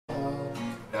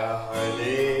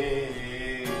रहले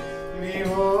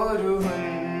बिहोरु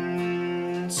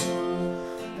हुन्छु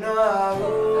नआऊ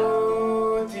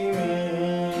तिमी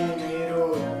मेरो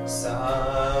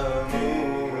सामु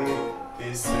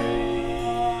त्यसै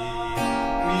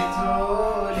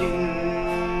मिथोलिन्छु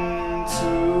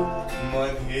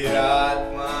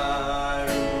मध्यरातमा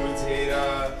रुझेर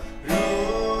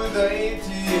रुँदै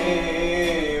थिए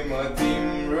म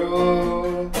तिम्रो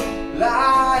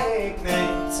लायक नै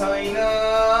छैन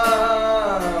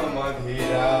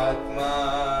मध्यरातमा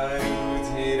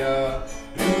रुझेर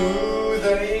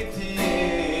रुँदै थिए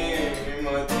म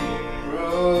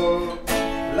तिम्रो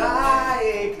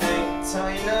लायक नै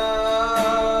छैन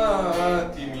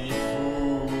तिमी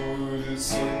फुल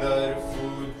सुन्दर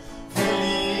फुल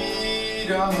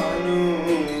फुलिरहनु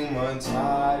म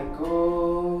झारको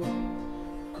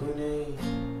कुनै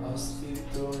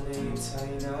अस्तित्व नै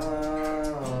छैन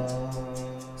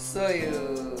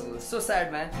So sad,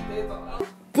 man.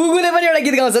 Pugule pani euta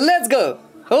गीत गाउँछ. Let's go.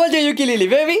 Hold your ukulele,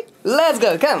 baby. Let's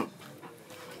go. Come.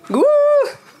 Woo!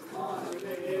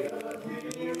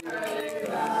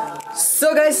 So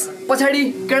guys, पछाडी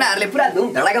केटाहरुले पुरा धुम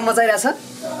धडाका मचाइराछ.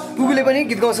 पुगुले पनि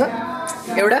गीत गाउँछ.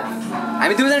 एउटा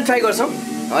हामी दुईजना ट्राई गर्छौं.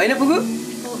 हैन पुगु?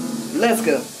 Let's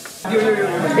go.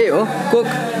 ए हो कोक.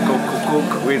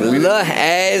 ल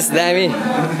एस दामी.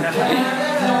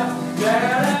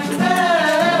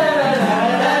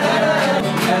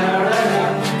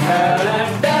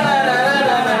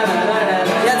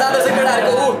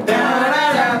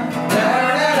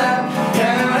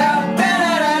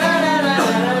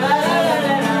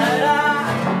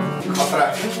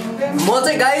 म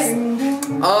चाहिँ गाइस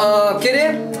के रे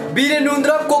बिरे नुन र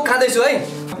कोक खाँदैछु है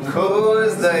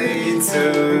खोज्दैछु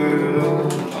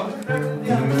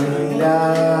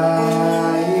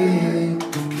तिमीलाई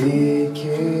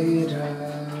देखेर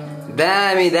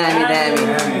दामी दामी दामी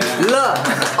ल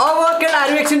अब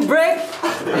केटाहरु एकछिन ब्रेक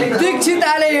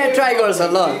दीक्षिताले यहाँ ट्राई गर्छ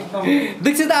ल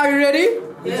दीक्षिता are you ready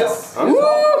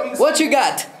what you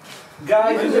got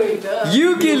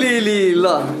ukulele ल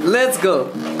let's go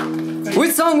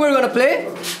which song we're gonna play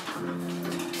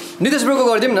Nitesh bro को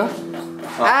गर्दिम न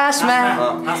आसमा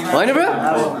हैन ब्रो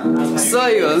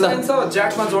सही हो ल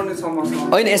ज्याकमा जोड्ने छ मसँग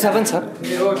हैन यसमा पनि छ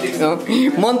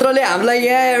मन्त्रले हामीलाई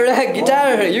यहाँ एउटा गिटार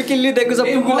युकिली दिएको छ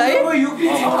पुगुलाई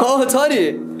हो छ नि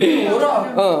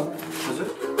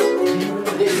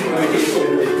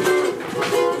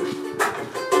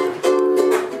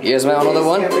Here's my another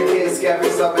one.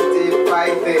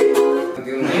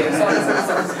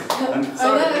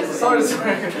 Sorry.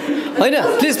 हैन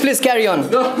प्लिज क्यारी अन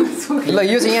ल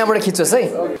यो चाहिँ यहाँबाट खिच्छस् है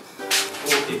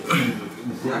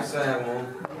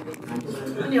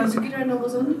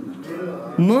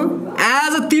म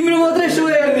आज तिम्रो मात्रै सो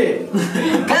हेर्ने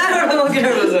कहाँबाट म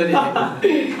गिटार बजाउने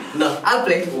ल I'll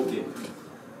play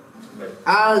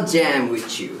I'll jam with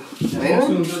you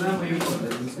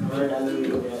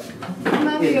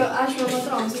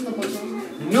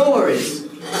No worries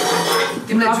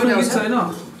तिमीलाई जुन आउँछ छैन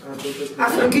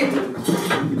आफ्नो गीत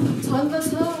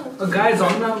गाई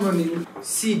झन् राम्रो नि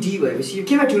CD भएपछि यो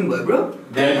केमा ट्युन भयो ब्रो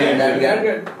DADGAD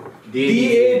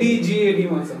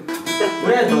मा छ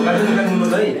पुरा धोका हुनु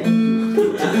है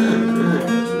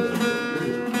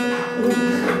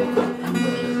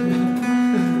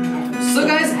So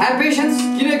guys, have patience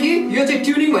किनकि यो चाहिँ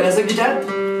ट्युनिङ भइरहेछ गिटार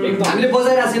हामीले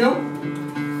बजाइरहेको छैनौँ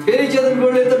फेरि चेतन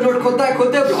ब्रोले त नोट खोज्दा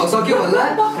भ्लग सक्यो भन्ला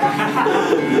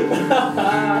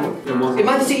ए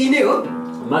माथि चाहिँ इनै हो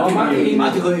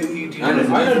माथिको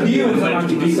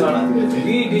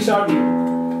डी शार्प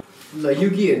ल यो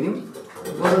के हेर्नु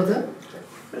बजाउ त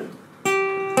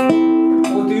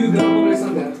ओ त्यो ग्रामर रहेछ नि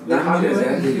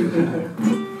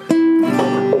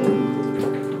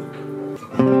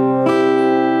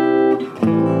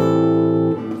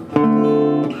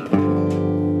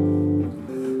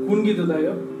कुन गीत हो दाइ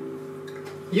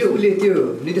यो उले त्यो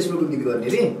नितेश ब्रोको गीत गर्ने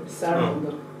रे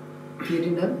के रे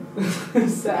नाम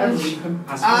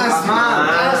आसमा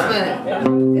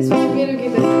यसमा मेरो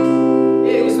गीत ए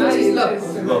उसमा चाहिँ ल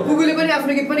पुगुले पनि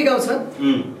आफ्नो गीत पनि गाउँछ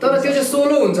तर त्यो चाहिँ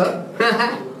सोलो हुन्छ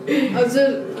हजुर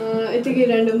यतिकै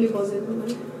र्यान्डमली बजाएको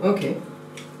ओके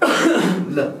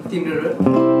ल तिम्रो ल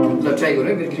ट्राई गरौ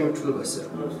है मेरो गिटार ठुलो भएछ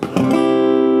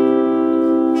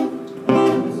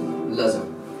ल जाऊ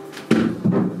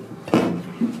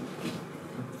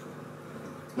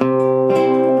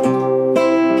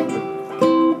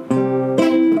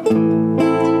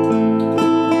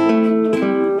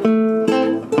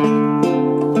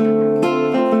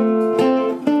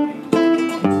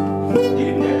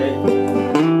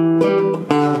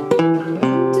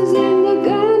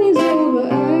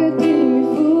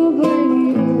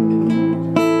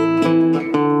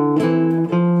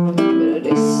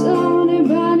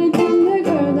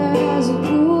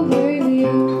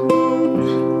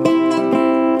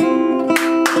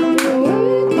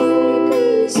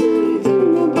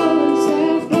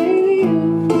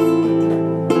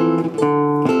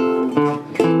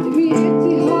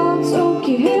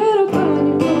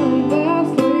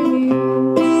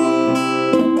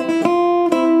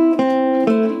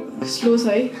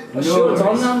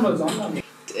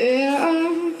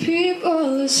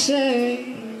people who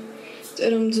say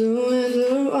that I'm doing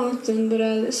the wrong thing, but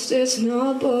at least it's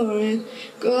not boring.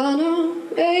 Gonna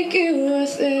make it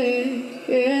worth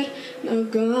it.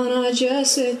 Not gonna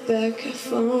just sit back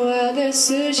from our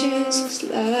decisions. 'Cause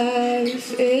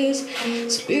life is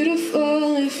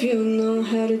beautiful if you know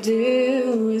how to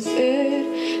deal with it.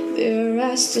 There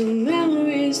are still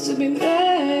memories to be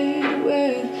made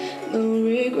with. No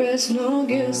regrets, no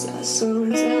guilt.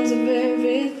 Sometimes of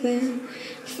everything.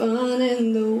 Fun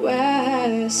in the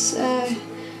west side.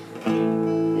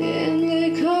 And they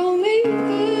call me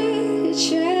Wild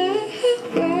Child,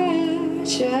 Wild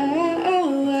Child,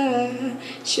 Wild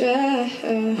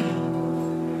Child,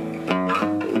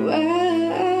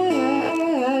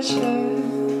 Wild Child,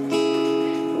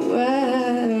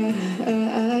 Wild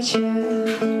Child.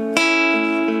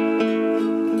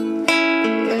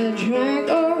 Yeah, I drank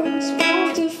or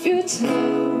smoked a few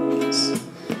times,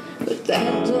 but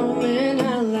that don't mean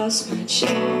I lost my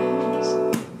chance.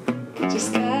 Just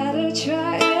gotta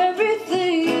try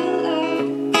everything you like.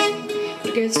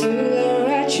 Get to the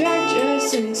right track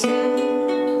just in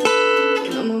time.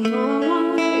 Now my mama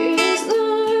is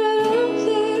not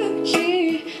lucky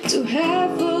to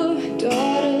have a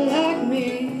daughter like me.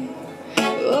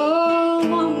 Oh,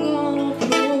 I'm gonna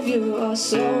prove you are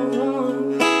so wrong.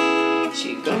 She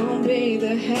gonna be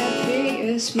the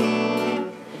happiest mom.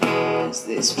 'Cause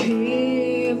these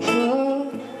people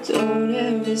don't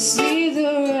ever see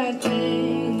the right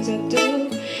things I do.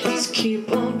 Just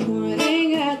keep on pointing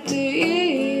at the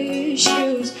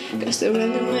issues. 'Cause they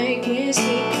really make me sick.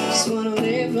 I just wanna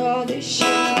live all this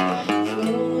shit.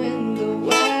 Following the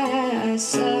wise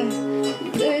side.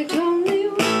 They call me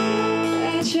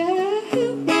Wild Child,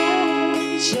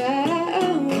 Wild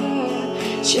Child, Wild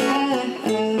Child.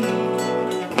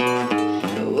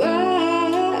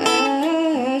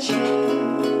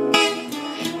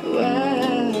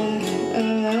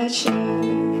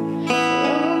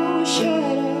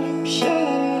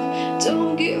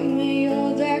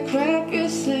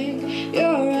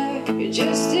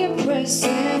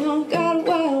 Oh God,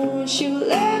 why won't you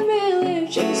let me live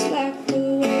just like the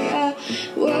way I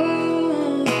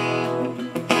want?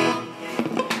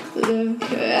 Look,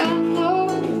 I know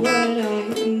what I'm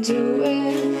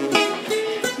doing.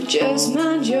 Just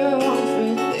mind your own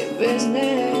filthy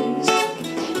business.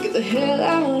 Get the hell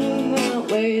out of my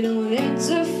way, don't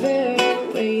interfere.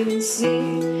 Wait and see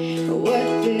what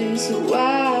this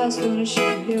wild's gonna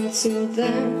show you. Till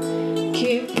then,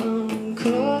 keep on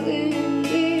calling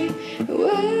me.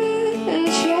 Wild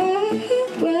Child,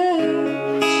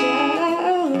 Wild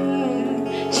Child,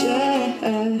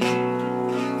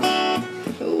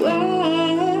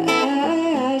 Wild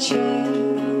Child,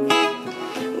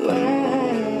 Wild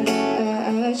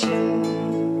Child.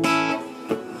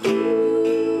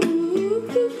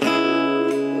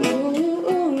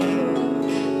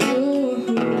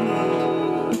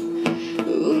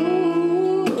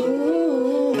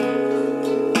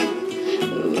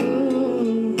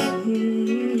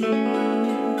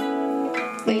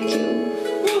 Thank you.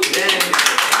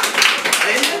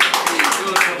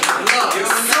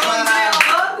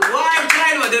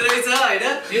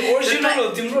 यो original हो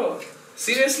तिम्रो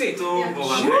seriously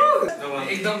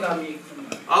एकदम दामी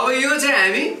अब यो चाहिँ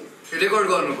हामी record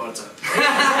गर्नुपर्छ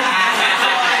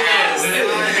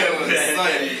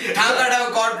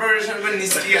कर्पोरेसन पनि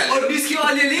निस्किहाल्यो निस्क्यो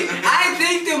अलिअलि आई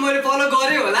थिङ्क त्यो मैले फलो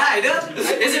गरेँ होला होइन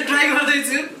यसो ट्राई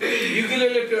गर्दैछु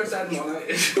युकिलेले प्योर साथ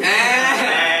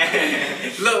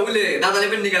ल उसले दादाले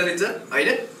पनि निकालिदिन्छ होइन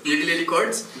युकिलेली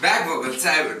कर्ड्स ब्याक भोकल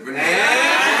चाहेबाट पनि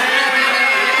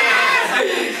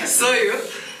सही हो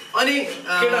अनि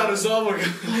केटाहरु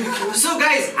सो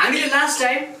गाइज हामीले लास्ट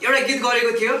टाइम एउटा गीत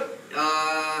गरेको थियो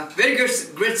very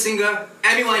great singer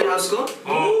Amy Winehouse ko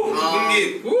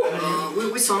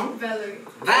which song Valerie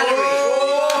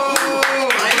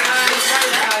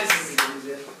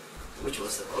which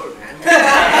was the word man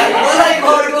well I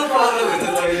got no problem with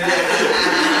it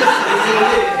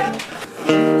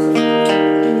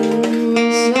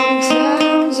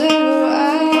sometimes I go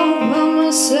out by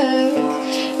myself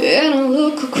and I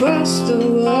look across the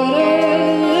water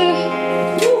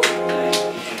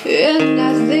and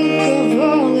I think of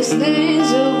all the things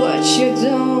of what you're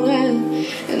doing,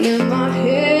 and in my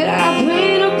head I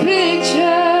paint a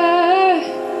picture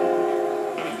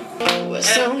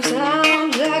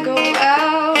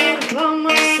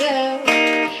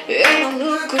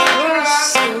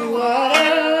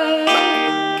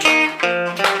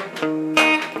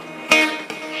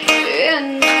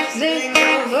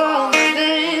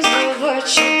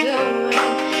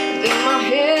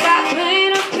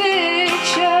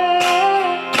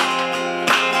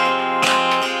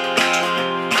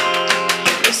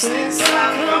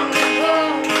like coming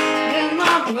home, and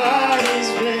my body's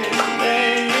been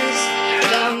famous.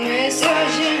 I miss your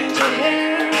ginger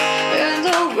hair and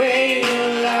the way you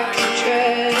like to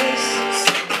dress.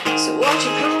 So won't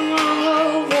you come on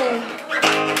over?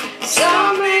 'Cause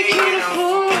I'll make you a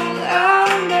fool out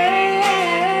of me.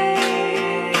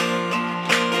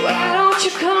 Why don't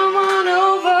you come on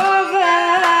over, Valerie?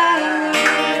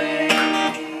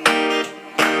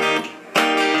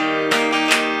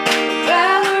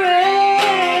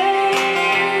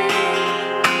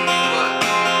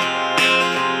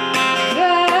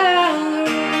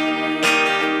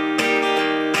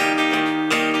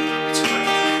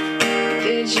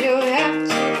 Did you have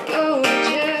to go to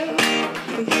jail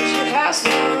and put your house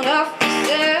on up for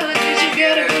sale? Did you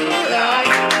get a good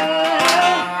life?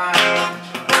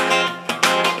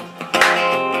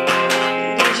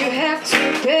 Did you have to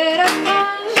pay the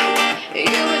fine?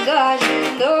 You were dodging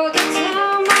all the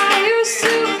time. I used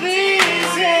to be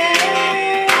easy.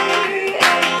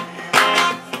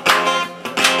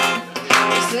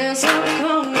 Since I'm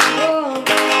coming home,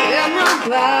 yeah, my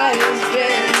body's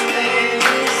been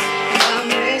famous. I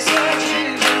miss your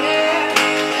ginger hair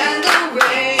and the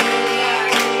way you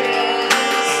like to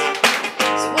dress.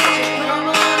 So won't you come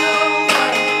on over?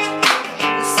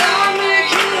 'Cause I'll make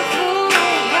you a fool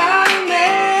out of me.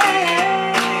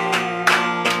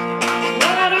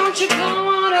 Why don't you come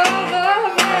on over,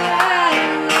 Valerie?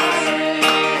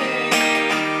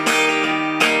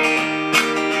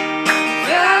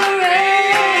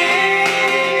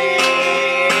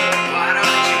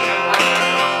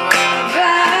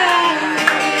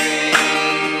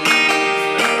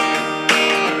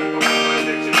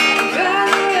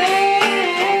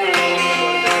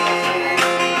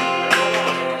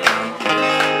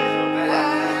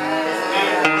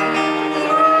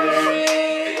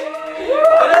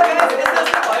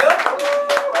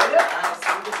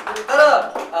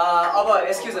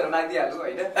 एक्सक्युजहरु माग्दिहाल्नु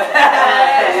हैन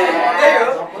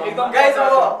त्यही हो guys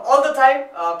अब all the time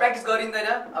practice गरिँदैन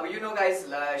अब you know guys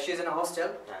she is in a hostel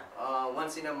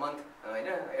once in a month हैन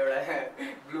एउटा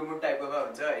blue मुन टाइपको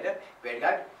हुन्छ हैन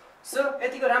भेटघाट सो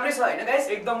यतिको राम्रै छ हैन गाइज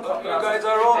एकदम guys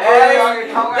are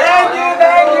थ्यांक यू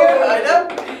हैन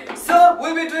सो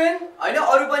विल बी डुइङ हैन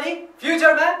अरु पनि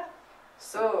फ्युचरमा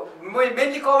सो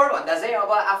मेनली कभर भन्दा चाहिँ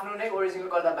अब आफ्नो नै ओरिजिनल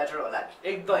गर्दा बेटर होला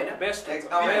एकदम हैन बेस्ट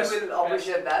एकदम विल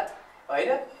अप्रिशिएट दैट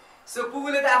हैन सो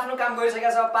पुगुले त आफ्नो काम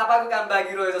गरिसकेको छ पापाको काम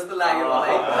बाँकी रह्यो जस्तो लाग्यो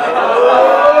मलाई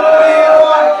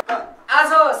आज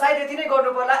सायद यति नै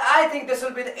गर्नु पर्ला I think this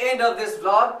will be the and of this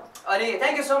vlog अनि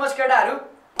thank you so much केटाहरु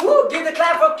give the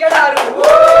clap for केटाहरु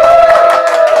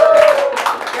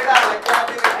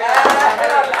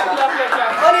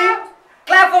अनि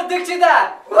clap for Dikshita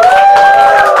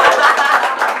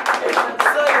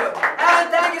and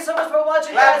thank you so much for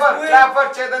watching guys clap for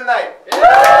Chetan bhai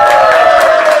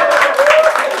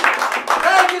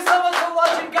thank you so much for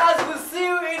watching guys we'll see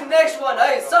you in next one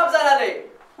hey सबजनाले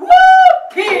woo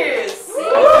peace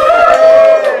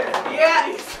yeah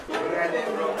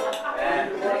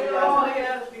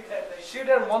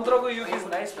shooter मन्त्रको use is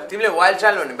nice man तिमीले wild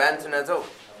child भन्ने band सुनेछौ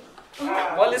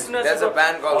म listeners there's a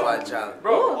band called wild child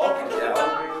bro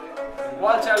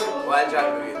wild child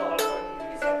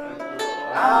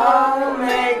I'll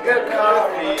make a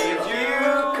coffee if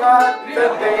you cut the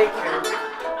bacon.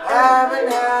 Haven't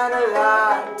had a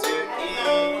lot to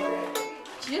eat.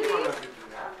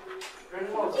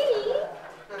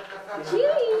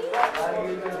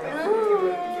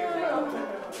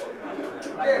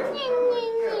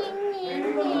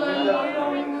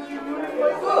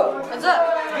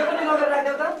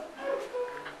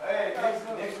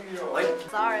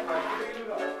 Sorry.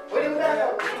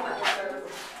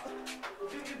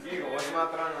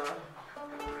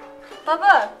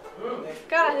 Papa,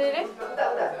 कहाँ रे?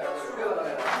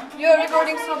 यो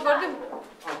recording stop गर्दिम